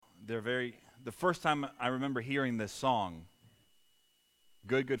the first time I remember hearing this song,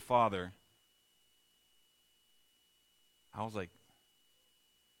 Good, Good Father, I was like,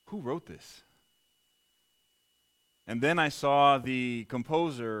 who wrote this? And then I saw the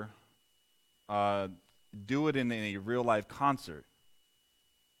composer do it in a real life concert.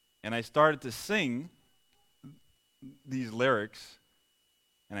 And I started to sing these lyrics,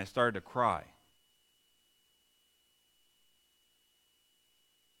 and I started to cry.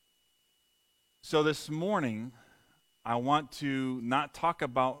 So this morning, I want to not talk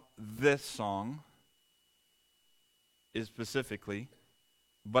about this song specifically,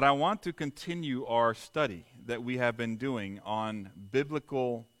 but I want to continue our study that we have been doing on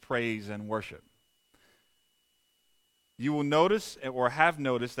biblical praise and worship. You will notice or have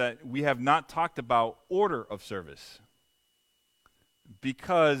noticed that we have not talked about order of service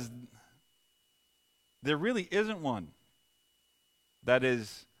because there really isn't one. That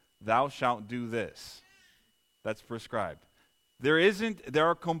is, thou shalt do this. That's prescribed. There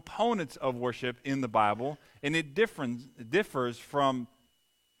are components of worship in the Bible, and it differs from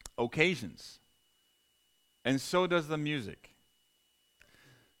occasions. And so does the music.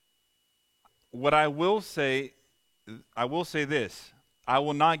 What I will say this. I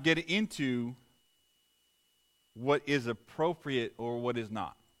will not get into what is appropriate or what is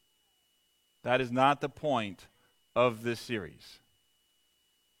not. That is not the point of this series.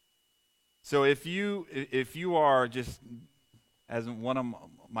 So if you are just, as one of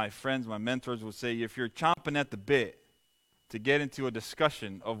my friends, my mentors would say, if you're chomping at the bit to get into a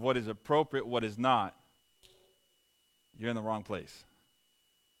discussion of what is appropriate, what is not, you're in the wrong place.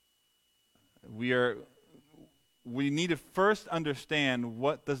 We need to first understand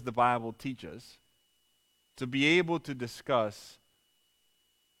what does the Bible teach us to be able to discuss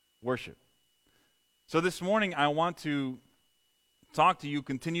worship. So this morning I want to talk to you,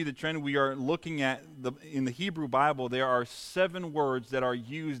 continue the trend. We are looking at, in the Hebrew Bible, there are 7 words that are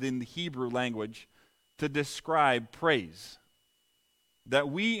used in the Hebrew language to describe praise. That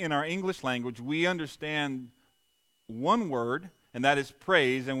we, in our English language, we understand one word, and that is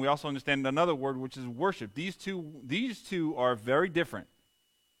praise, and we also understand another word, which is worship. These two are very different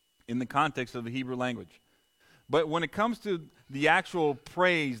in the context of the Hebrew language. But when it comes to the actual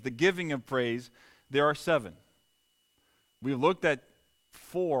praise, the giving of praise, there are 7. We've looked at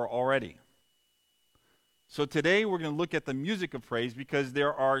 4 already. So today we're going to look at the music of praise because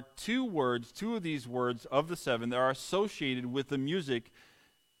there are 2 of these words of the 7 that are associated with the music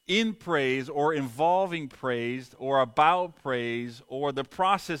in praise or involving praise or about praise or the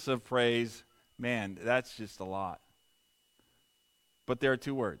process of praise. Man, that's just a lot. But there are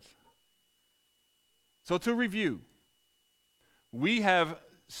 2 words. So to review, we have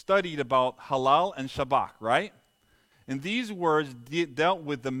studied about halal and shabach, right? And these words dealt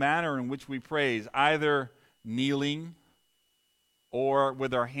with the manner in which we praise, either kneeling or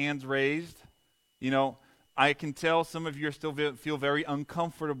with our hands raised. You know, I can tell some of you are still feel very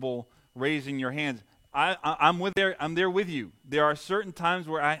uncomfortable raising your hands. I'm there with you. There are certain times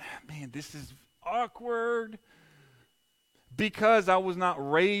where this is awkward because I was not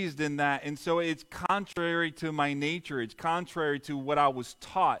raised in that. And so it's contrary to my nature. It's contrary to what I was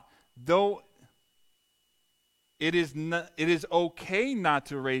taught. Though it is okay not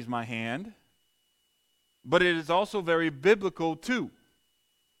to raise my hand, but it is also very biblical too.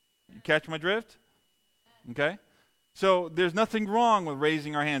 You catch my drift? Okay? So there's nothing wrong with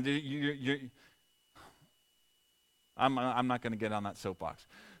raising our hands. I'm not going to get on that soapbox.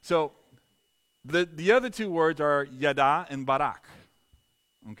 So the other 2 words are yada and barak.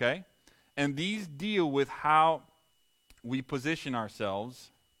 Okay? And these deal with how we position ourselves,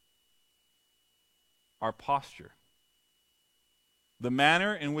 our posture. The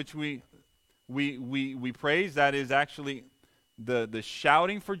manner in which we praise, that is actually the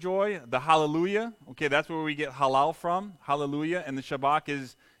shouting for joy, the hallelujah. Okay, that's where we get halal from, hallelujah. And the shabach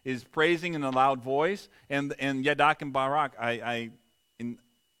is praising in a loud voice. And yadak and barak, I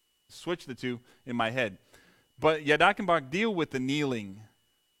switch the 2 in my head. But yadak and barak deal with the kneeling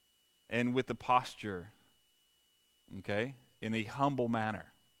and with the posture, okay, in a humble manner.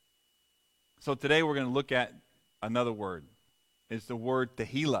 So today we're going to look at another word. It's the word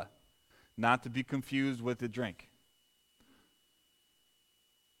tehillah, not to be confused with the drink.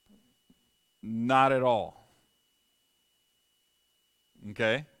 Not at all.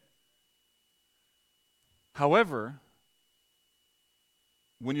 Okay? However,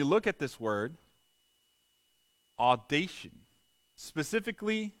 when you look at this word, audation,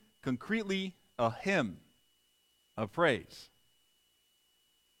 specifically, concretely, a hymn of praise.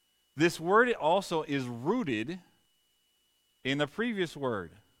 This word also is rooted in a previous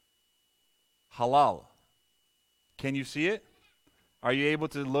word, halal. Can you see it? Are you able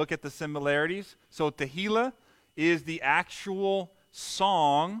to look at the similarities? So Tehillah is the actual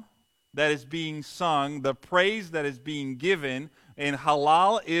song that is being sung, the praise that is being given, and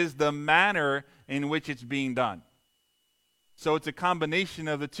halal is the manner in which it's being done. So it's a combination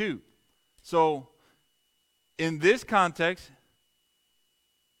of the two. So in this context,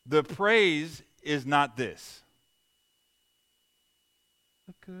 the praise is not this.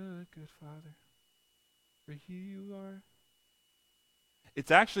 A good, good Father, for you are. It's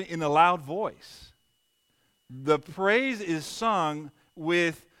actually in a loud voice. The praise is sung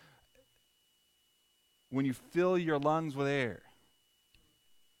with, when you fill your lungs with air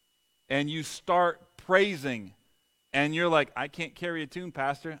and you start praising and you're like, I can't carry a tune,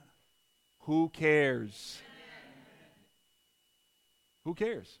 Pastor. Who cares? Who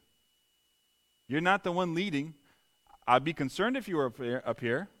cares? You're not the one leading. I'd be concerned if you were up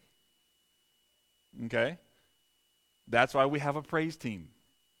here. Okay? That's why we have a praise team,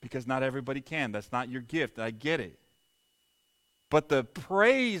 because not everybody can. That's not your gift. I get it. But the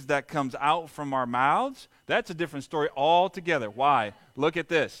praise that comes out from our mouths, that's a different story altogether. Why? Look at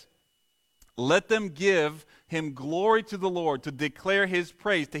this. Let them give him glory to the Lord, to declare his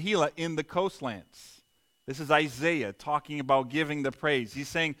praise, Tehillah, in the coastlands. This is Isaiah talking about giving the praise. He's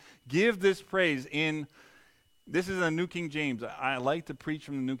saying, give this praise in, this is a New King James. I like to preach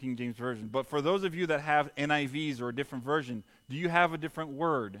from the New King James Version. But for those of you that have NIVs or a different version, do you have a different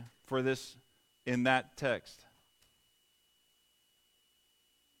word for this in that text?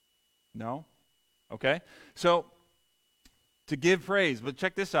 No? Okay. So, to give praise, but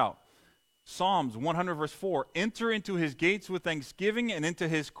check this out. Psalms 100 verse 4, enter into his gates with thanksgiving and into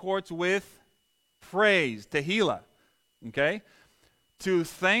his courts with praise, Tehillah. Okay? To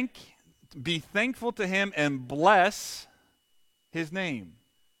be thankful to him and bless his name.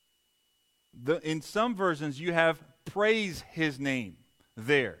 In some versions you have praise his name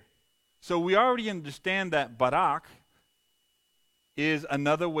there. So we already understand that barak is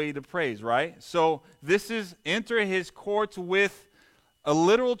another way to praise, right? So this is enter his courts with, a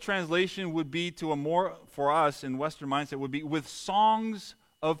literal translation would be to a more, for us in Western mindset, would be with songs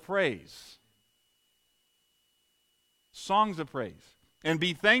of praise. Songs of praise. And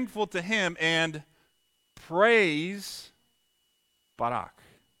be thankful to him and praise Barak,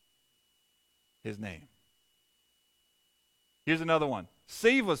 his name. Here's another one.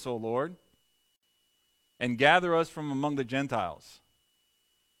 Save us, O Lord, and gather us from among the Gentiles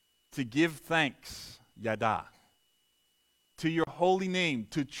to give thanks, Yada, to your holy name,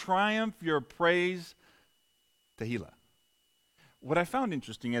 to triumph your praise, Tehillah. What I found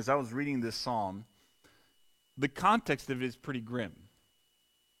interesting as I was reading this psalm, the context of it is pretty grim.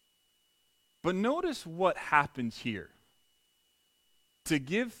 But notice what happens here. To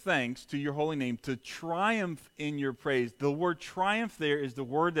give thanks to your holy name, to triumph in your praise. The word triumph there is the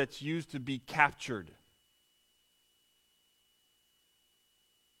word that's used to be captured.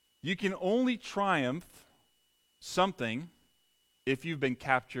 You can only triumph something if you've been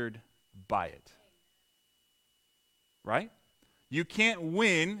captured by it. Right? You can't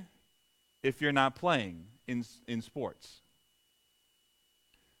win if you're not playing in sports.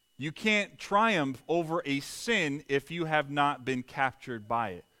 You can't triumph over a sin if you have not been captured by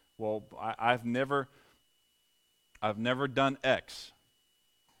it. Well, I've never done X.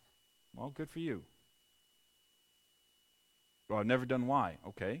 Well, good for you. Well, I've never done Y.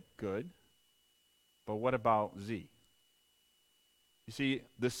 Okay, good. But what about Z? You see,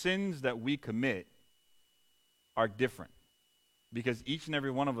 the sins that we commit are different because each and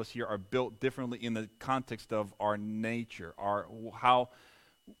every one of us here are built differently in the context of our nature, how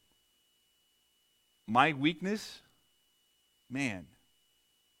my weakness, man,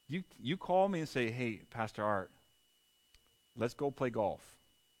 you call me and say, hey, Pastor Art, let's go play golf.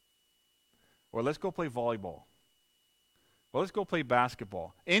 Or let's go play volleyball. Well, let's go play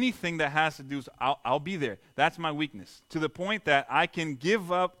basketball. Anything that has to do, I'll be there. That's my weakness. To the point that I can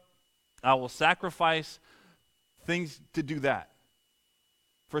give up, I will sacrifice things to do that.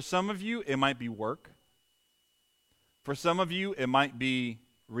 For some of you, it might be work. For some of you, it might be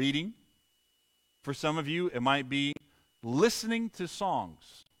reading. For some of you, it might be listening to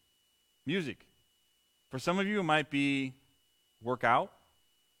songs, music. For some of you, it might be workout.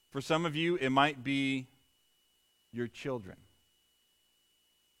 For some of you, it might be your children.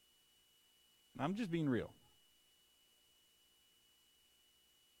 I'm just being real.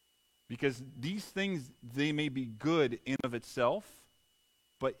 Because these things, they may be good in of itself,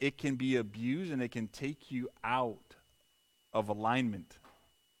 but it can be abused and it can take you out of alignment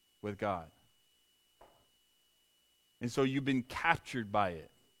with God. And so you've been captured by it.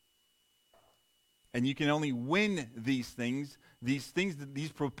 And you can only win these things,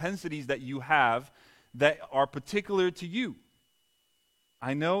 these propensities that you have that are particular to you.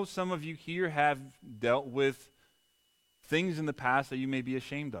 I know some of you here have dealt with things in the past that you may be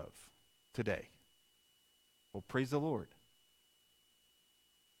ashamed of today. Well, praise the Lord.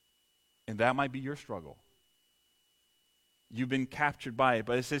 And that might be your struggle. You've been captured by it.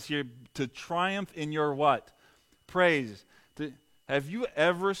 But it says here, to triumph in your what? Praise. Have you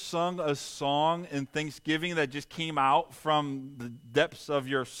ever sung a song in Thanksgiving that just came out from the depths of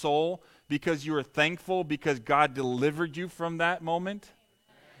your soul because you were thankful because God delivered you from that moment?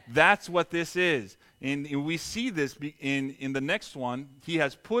 That's what this is. And we see this in the next one. He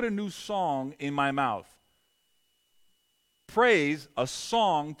has put a new song in my mouth. Praise, a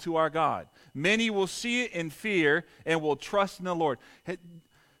song to our God. Many will see it in fear and will trust in the Lord.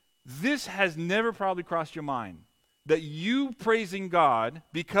 This has never probably crossed your mind, that you praising God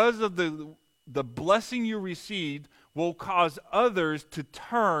because of the blessing you received will cause others to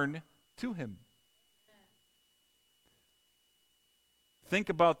turn to Him. Think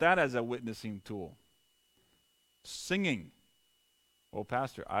about that as a witnessing tool. Singing. Oh,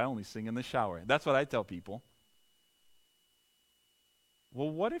 Pastor, I only sing in the shower. That's what I tell people. Well,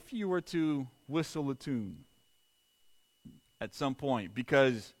 what if you were to whistle a tune at some point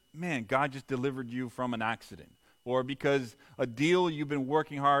because, man, God just delivered you from an accident, or because a deal you've been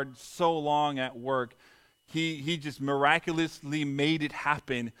working hard so long at work, he just miraculously made it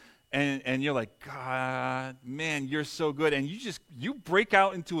happen, and you're like, God, man, you're so good, and you break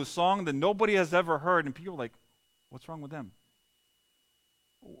out into a song that nobody has ever heard, and people are like, what's wrong with them?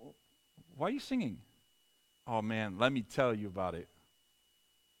 Why are you singing? Oh, man, let me tell you about it.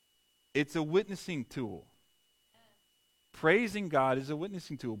 It's a witnessing tool. Praising God is a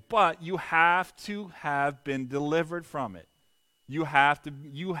witnessing tool, but you have to have been delivered from it. You have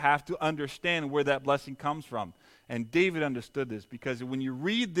to understand where that blessing comes from. And David understood this, because when you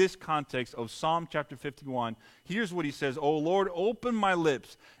read this context of Psalm chapter 51, here's what he says: "O Lord, open my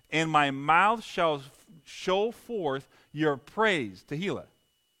lips, and my mouth shall show forth your praise." Tehillah.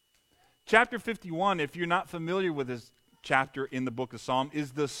 Chapter 51, if you're not familiar with this chapter in the book of Psalm,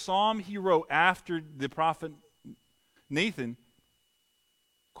 is the psalm he wrote after the prophet Nathan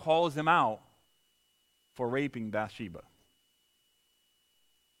calls him out for raping Bathsheba.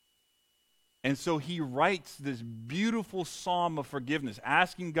 And so he writes this beautiful psalm of forgiveness,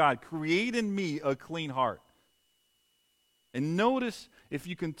 asking God, create in me a clean heart. And notice, if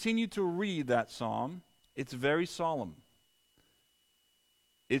you continue to read that psalm, it's very solemn.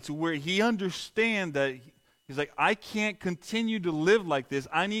 It's where he understands that he's like, I can't continue to live like this.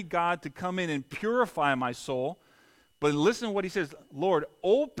 I need God to come in and purify my soul. But listen to what he says: Lord,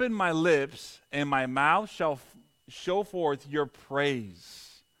 open my lips, and my mouth shall show forth your praise.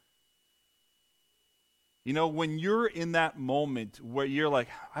 You know, when you're in that moment where you're like,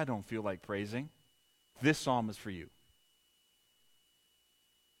 I don't feel like praising, this psalm is for you.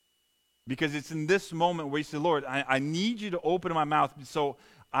 Because it's in this moment where you say, Lord, I need you to open my mouth so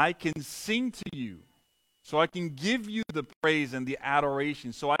I can sing to you, so I can give you the praise and the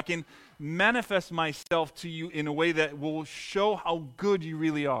adoration, so I can manifest myself to you in a way that will show how good you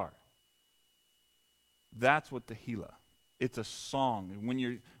really are. That's what Tehillah. It's a song.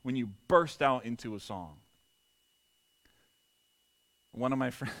 When you burst out into a song. One of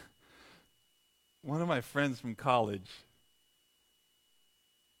my friends from college,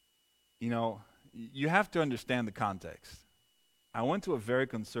 you know, you have to understand the context. I went to a very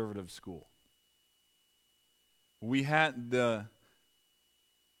conservative school. We had it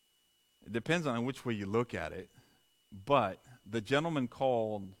depends on which way you look at it, but the gentleman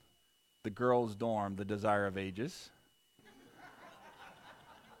called the girls' dorm the Desire of Ages.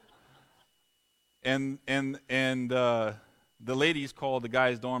 and the ladies called the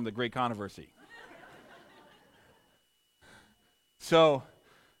guys' dorm the Great Controversy. So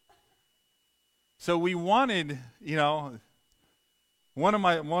we wanted, you know, one of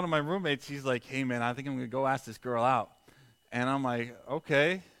my roommates, he's like, hey man, I think I'm gonna go ask this girl out. And I'm like,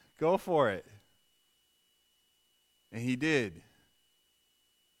 okay, go for it. And he did.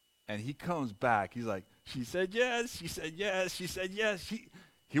 And he comes back, he's like, she said yes, she said yes, she said yes.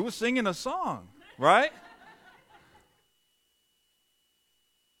 He was singing a song, right?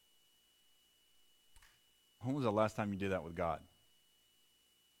 When was the last time you did that with God?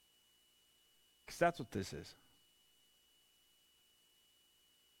 Because that's what this is.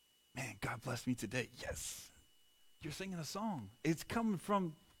 Man, God blessed me today. Yes. You're singing a song. It's coming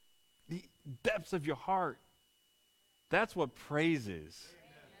from the depths of your heart. That's what praise is.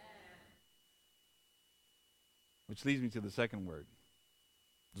 Which leads me to the second word,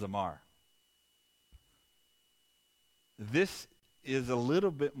 zamar. this is a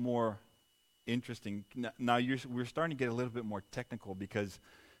little bit more interesting. Now we're starting to get a little bit more technical because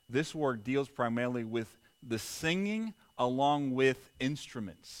this word deals primarily with the singing along with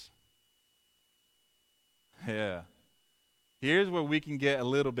instruments. Yeah. Here's where we can get a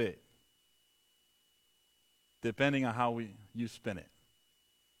little bit, depending on how you spin it.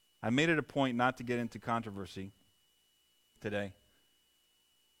 I made it a point not to get into controversy today,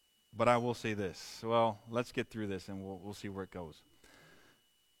 but I will say this. Well, let's get through this and we'll see where it goes.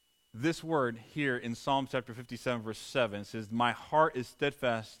 This word here in Psalm chapter 57, verse 7 says, "My heart is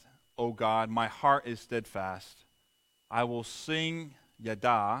steadfast, O God, my heart is steadfast. I will sing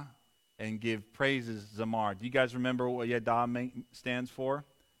Yada and give praises Zamar." Do you guys remember what Yada stands for?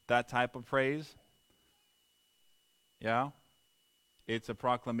 That type of praise? Yeah? It's a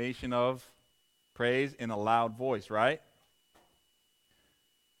proclamation of praise in a loud voice, right?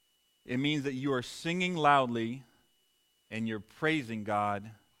 It means that you are singing loudly and you're praising God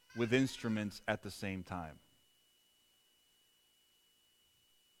with instruments at the same time.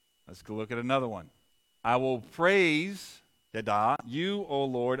 Let's go look at another one. "I will praise Yada, you, O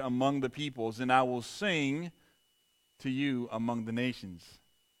Lord, among the peoples, and I will sing to you among the nations."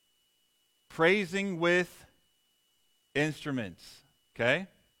 Praising with instruments. Okay?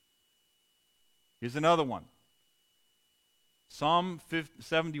 Here's another one. Psalm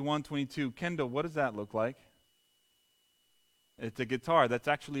 71:22. Kendall, what does that look like? It's a guitar. That's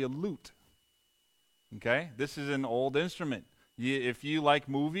actually a lute. Okay? This is an old instrument. If you like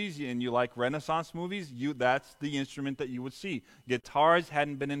movies and you like Renaissance movies, that's the instrument that you would see. Guitars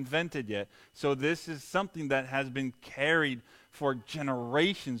hadn't been invented yet. So this is something that has been carried for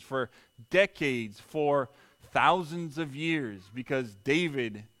generations, for decades, for thousands of years, because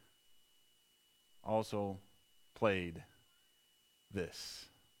David also played this.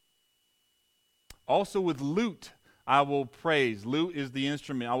 Also with lute, I will praise. Lute is the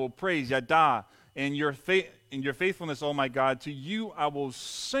instrument. I will praise Yada and your faithfulness, oh my God. To you I will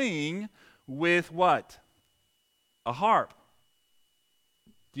sing with what? A harp.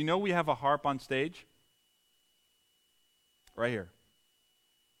 Do you know we have a harp on stage? Right here.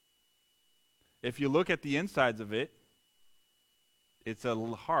 If you look at the insides of it, it's a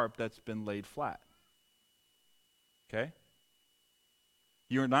harp that's been laid flat. Okay?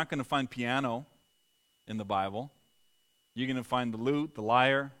 You're not going to find piano in the Bible. You're going to find the lute, the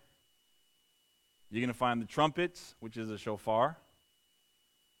lyre. You're going to find the trumpets, which is a shofar.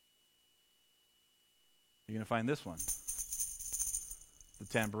 You're going to find this one, the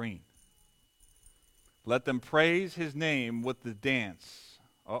tambourine. Let them praise his name with the dance.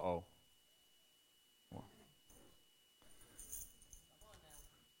 Uh-oh.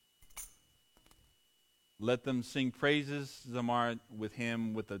 Let them sing praises, Zamar, with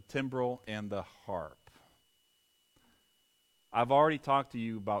him with the timbrel and the harp. I've already talked to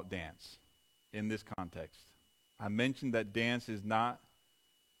you about dance in this context. I mentioned that dance is not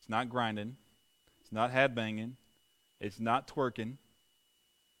grinding, it's not headbanging, it's not twerking,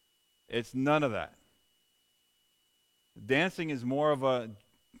 it's none of that. Dancing is more of a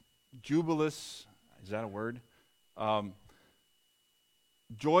jubilous, is that a word?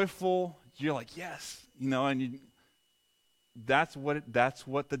 Joyful. You're like, yes, and that's what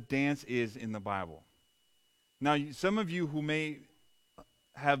the dance is in the Bible. Now, some of you who may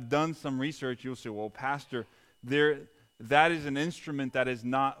have done some research, you'll say, well, Pastor, that is an instrument that is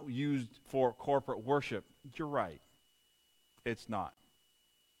not used for corporate worship. You're right. It's not.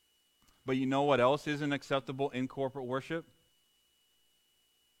 But you know what else isn't acceptable in corporate worship?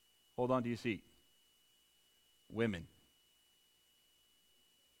 Hold on to your seat. Women.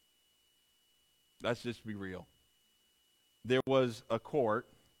 Let's just be real. There was a court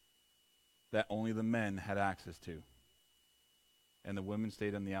that only the men had access to, and the women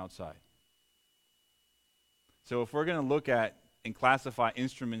stayed on the outside. So if we're going to look at and classify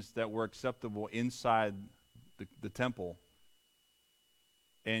instruments that were acceptable inside the temple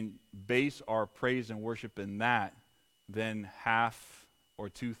and base our praise and worship in that, then half or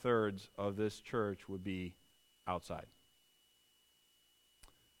 2/3 of this church would be outside.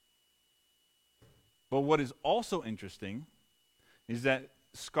 But what is also interesting is that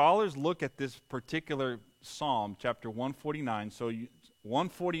scholars look at this particular Psalm, chapter 149, so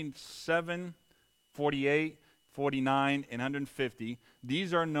 147, 48, 49, and 150,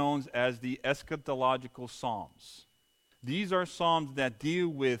 these are known as the eschatological Psalms. These are Psalms that deal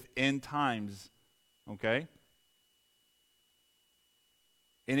with end times, okay?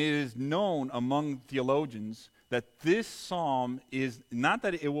 And it is known among theologians that this psalm is not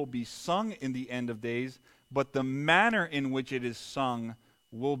that it will be sung in the end of days, but the manner in which it is sung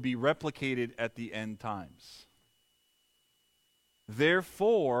will be replicated at the end times.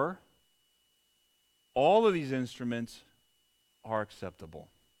 Therefore, all of these instruments are acceptable.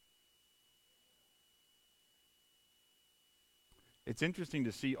 It's interesting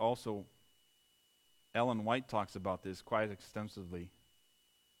to see also, Ellen White talks about this quite extensively,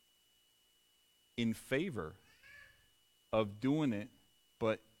 in favor of doing it,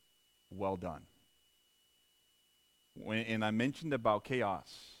 but well done. And I mentioned about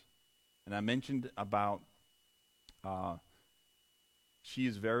chaos, and I mentioned about she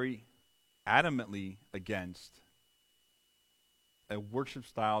is very adamantly against a worship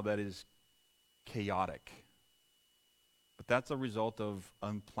style that is chaotic. But that's a result of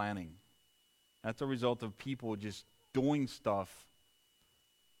unplanning. That's a result of people just doing stuff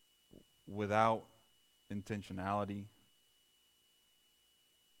without intentionality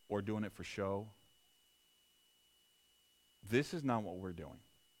or doing it for show. This is not what we're doing.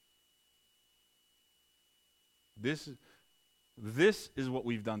 This is what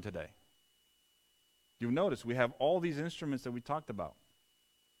we've done today. You'll notice we have all these instruments that we talked about.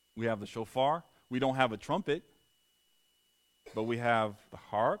 We have the shofar. We don't have a trumpet, but we have the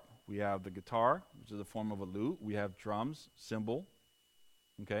harp. We have the guitar, which is a form of a lute. We have drums, cymbal.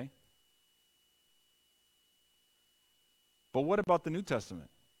 Okay? But what about the New Testament?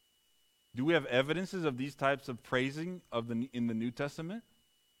 Do we have evidences of these types of praising in the New Testament?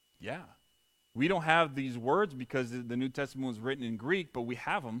 Yeah. We don't have these words because the New Testament was written in Greek, but we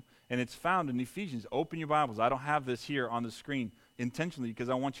have them, and it's found in Ephesians. Open your Bibles. I don't have this here on the screen intentionally because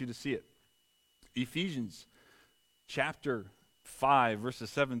I want you to see it. Ephesians chapter 5, verses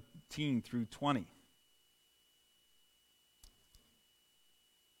 17 through 20.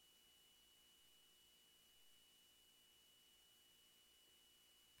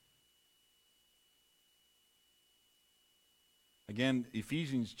 Again,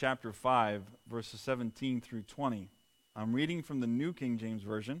 Ephesians chapter 5, verses 17 through 20. I'm reading from the New King James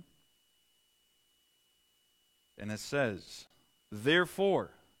Version. And it says, therefore,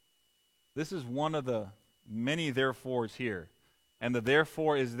 this is one of the many therefores here. And the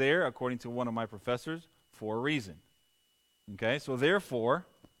therefore is there, according to one of my professors, for a reason. Okay, so therefore,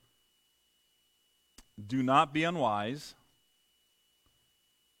 do not be unwise.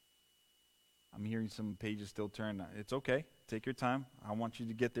 I'm hearing some pages still turn. It's okay. Take your time. I want you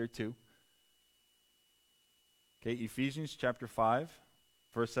to get there too. Okay, Ephesians chapter 5,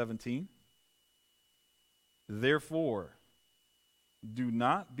 verse 17. Therefore, do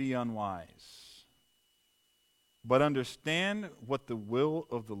not be unwise, but understand what the will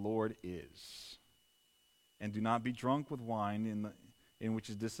of the Lord is. And do not be drunk with wine in which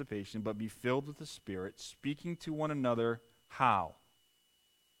is dissipation, but be filled with the Spirit, speaking to one another how?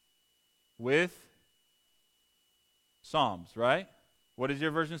 With psalms, right? What does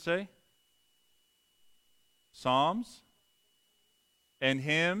your version say? Psalms and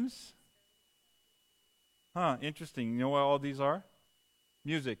hymns. Huh, interesting. You know what all these are?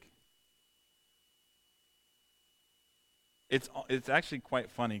 Music. It's actually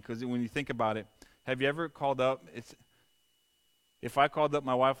quite funny because when you think about it, have you ever called up? If I called up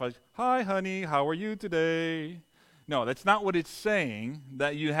my wife, I was, hi, honey, how are you today? No, that's not what it's saying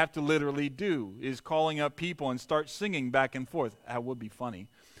that you have to literally do, is calling up people and start singing back and forth. That would be funny.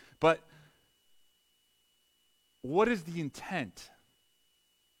 But what is the intent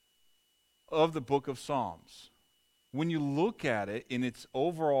of the book of Psalms? When you look at it in its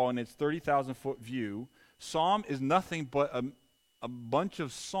overall, in its 30,000-foot view, Psalm is nothing but a bunch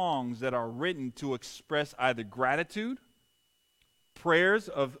of songs that are written to express either gratitude, prayers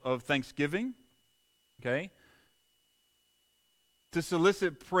of thanksgiving, okay, to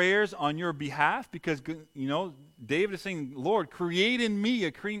solicit prayers on your behalf because, you know, David is saying, Lord, create in me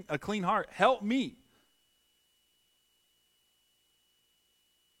a clean heart. Help me.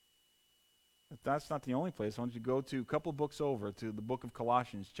 But that's not the only place. I want you to go to a couple books over to the book of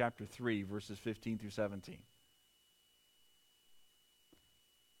Colossians, chapter 3, verses 15 through 17.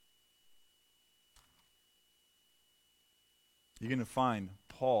 You're going to find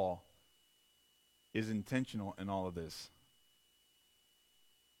Paul is intentional in all of this.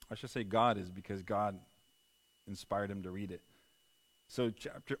 I should say God is, because God inspired him to read it. So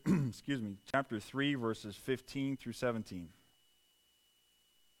chapter 3, verses 15 through 17.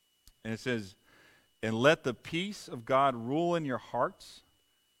 And it says, and let the peace of God rule in your hearts,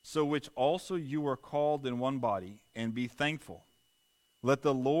 so which also you are called in one body, and be thankful. Let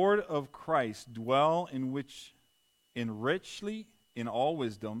the Lord of Christ dwell in richly in all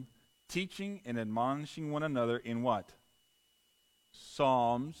wisdom, teaching and admonishing one another in what?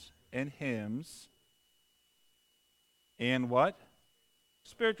 Psalms and hymns and what?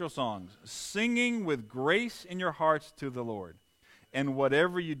 Spiritual songs, singing with grace in your hearts to the Lord. And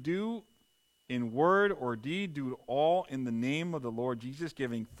whatever you do in word or deed, do it all in the name of the Lord Jesus,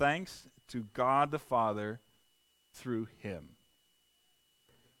 giving thanks to God the Father through him.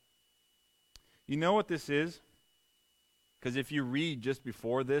 You know what this is? Because if you read just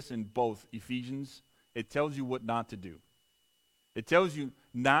before this in both Ephesians, it tells you what not to do. It tells you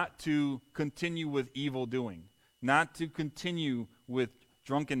not to continue with evil doing, not to continue with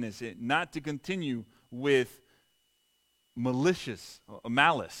drunkenness, not to continue with malice.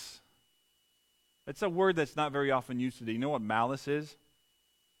 That's a word that's not very often used today. You know what malice is?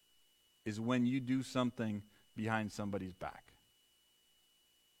 Is when you do something behind somebody's back.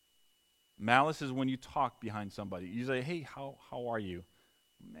 Malice is when you talk behind somebody. You say, hey, how are you?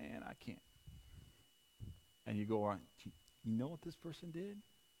 Man, I can't. And you go on, you know what this person did?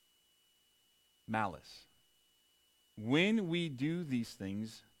 Malice. When we do these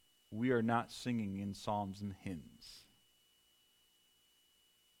things, we are not singing in psalms and hymns.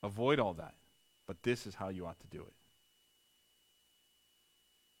 Avoid all that. But this is how you ought to do it.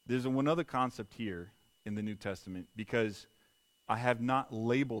 There's one other concept here in the New Testament because I have not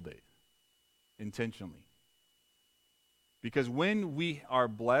labeled it intentionally. Because when we are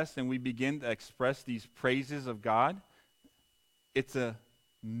blessed and we begin to express these praises of God, it's a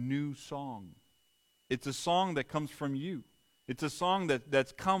new song. It's a song that comes from you. It's a song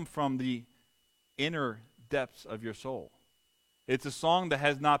that's come from the inner depths of your soul. It's a song that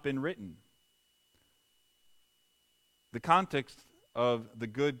has not been written. The context of the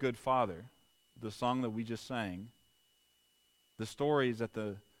Good, Good Father, the song that we just sang, the story is that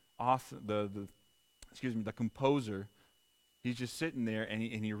the composer, he's just sitting there and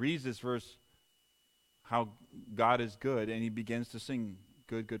he reads this verse, how God is good, and he begins to sing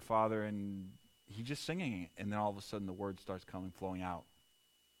Good, Good Father, and he's just singing it, and then all of a sudden the word starts flowing out.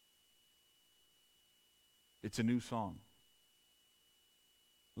 It's a new song.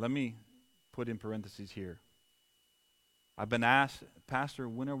 Let me put in parentheses here. I've been asked, Pastor,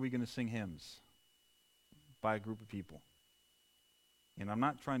 when are we going to sing hymns by a group of people? And I'm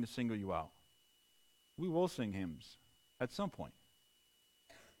not trying to single you out. We will sing hymns at some point.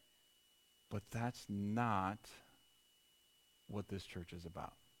 But that's not what this church is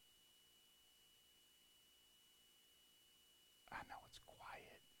about. I know it's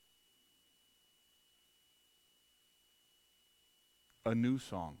quiet. A new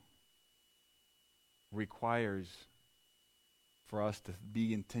song requires for us to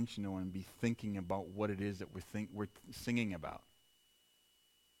be intentional and be thinking about what it is that we're singing about.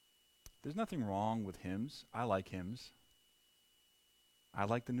 There's nothing wrong with hymns. I like hymns. I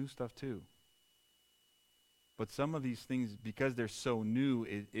like the new stuff too. But some of these things, because they're so new,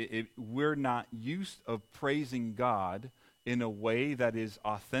 we're not used of praising God in a way that is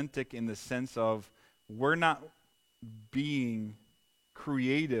authentic in the sense of we're not being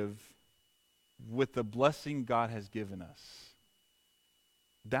creative with the blessing God has given us.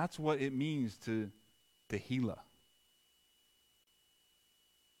 That's what it means to Tehillah.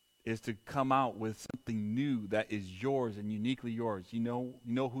 Is to come out with something new that is yours and uniquely yours. You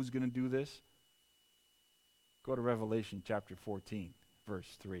know who's going to do this? Go to Revelation chapter 14, verse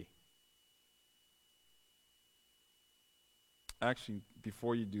 3. Actually,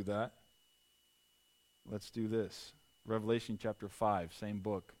 before you do that, let's do this. Revelation chapter 5, same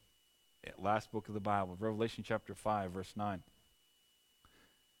book, last book of the Bible. Revelation chapter 5, verse 9.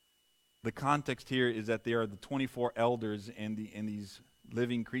 The context here is that there are the 24 elders and these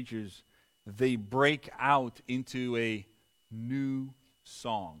living creatures. They break out into a new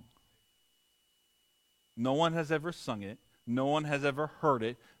song. No one has ever sung it. No one has ever heard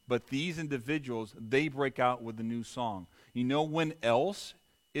it. But these individuals, they break out with a new song. You know when else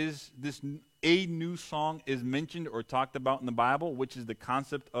is a new song is mentioned or talked about in the Bible, which is the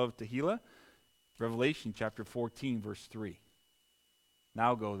concept of Tehillah? Revelation chapter 14, verse 3.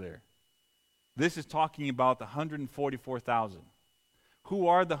 Now go there. This is talking about the 144,000. Who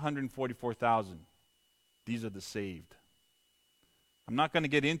are the 144,000? These are the saved. I'm not going to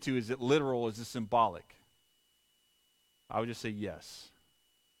get into is it literal, is it symbolic? I would just say yes.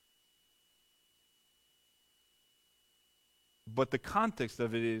 But the context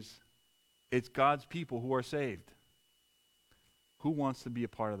of it is, it's God's people who are saved. Who wants to be a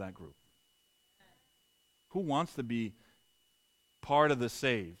part of that group? Who wants to be part of the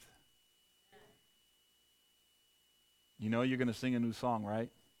saved? You know you're going to sing a new song, right?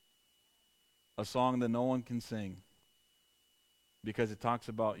 A song that no one can sing because it talks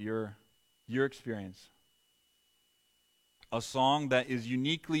about your experience. A song that is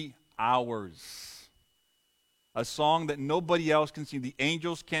uniquely ours. A song that nobody else can sing. The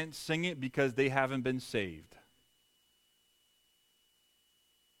angels can't sing it because they haven't been saved.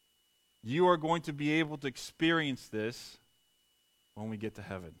 You are going to be able to experience this when we get to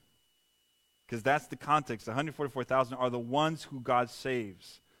heaven. Because that's the context. The 144,000 are the ones who God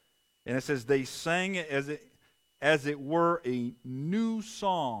saves. And it says they sang it as it were a new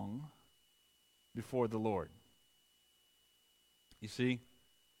song before the Lord. You see,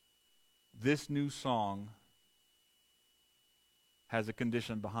 this new song has a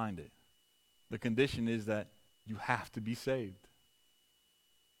condition behind it. The condition is that you have to be saved.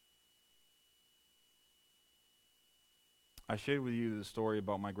 I shared with you the story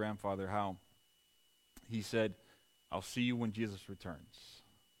about my grandfather, how he said, I'll see you when Jesus returns.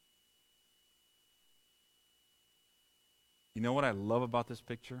 You know what I love about this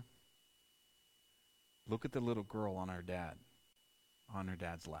picture? Look at the little girl on her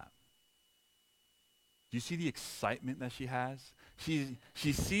dad's lap. Do you see the excitement that she has? She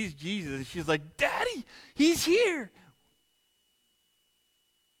sees Jesus and she's like, Daddy, he's here.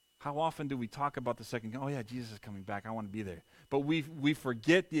 How often do we talk about the second? Oh yeah, Jesus is coming back. I want to be there. But we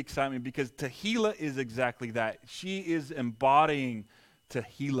forget the excitement, because Tehillah is exactly that. She is embodying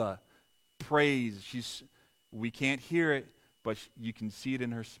Tehillah, praise. We can't hear it, but you can see it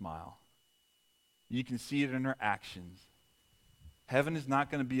in her smile. You can see it in her actions. Heaven is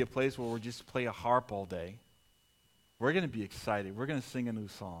not going to be a place where we'll just play a harp all day. We're going to be excited. We're going to sing a new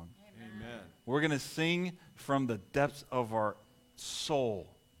song. Amen. We're going to sing from the depths of our soul.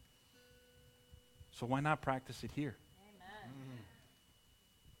 So why not practice it here? Amen.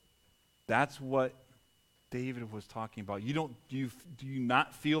 That's what David was talking about. Do you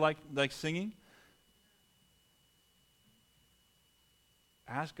not feel like singing?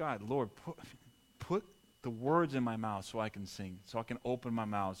 Ask God, Lord, put the words in my mouth so I can sing, so I can open my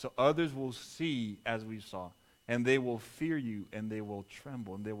mouth, so others will see as we saw, and they will fear you, and they will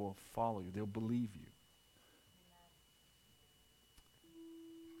tremble, and they will follow you. They'll believe you.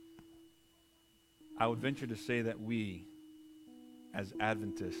 I would venture to say that we, as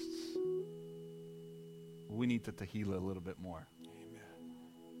Adventists, we need to Tehillah a little bit more. Amen.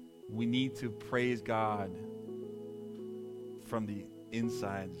 We need to praise God from the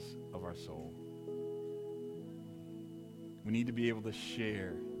insides of our soul. We need to be able to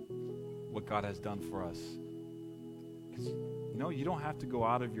share what God has done for us. Because, you don't have to go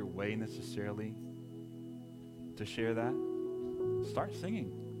out of your way necessarily to share that. Start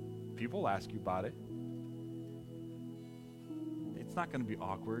singing. People will ask you about it. It's not going to be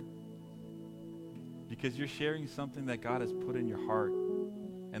awkward, because you're sharing something that God has put in your heart,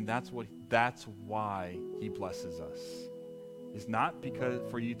 and that's why He blesses us. It's not because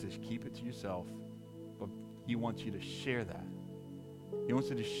for you to keep it to yourself, but He wants you to share that. He wants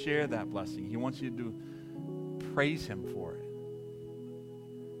you to share that blessing. He wants you to praise Him for it.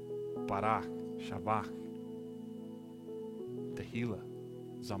 Barak, Shabach, Tehillah,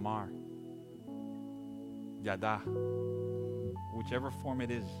 Zamar, Yadah, whichever form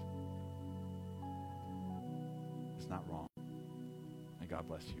it is, it's not wrong. And God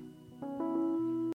bless you.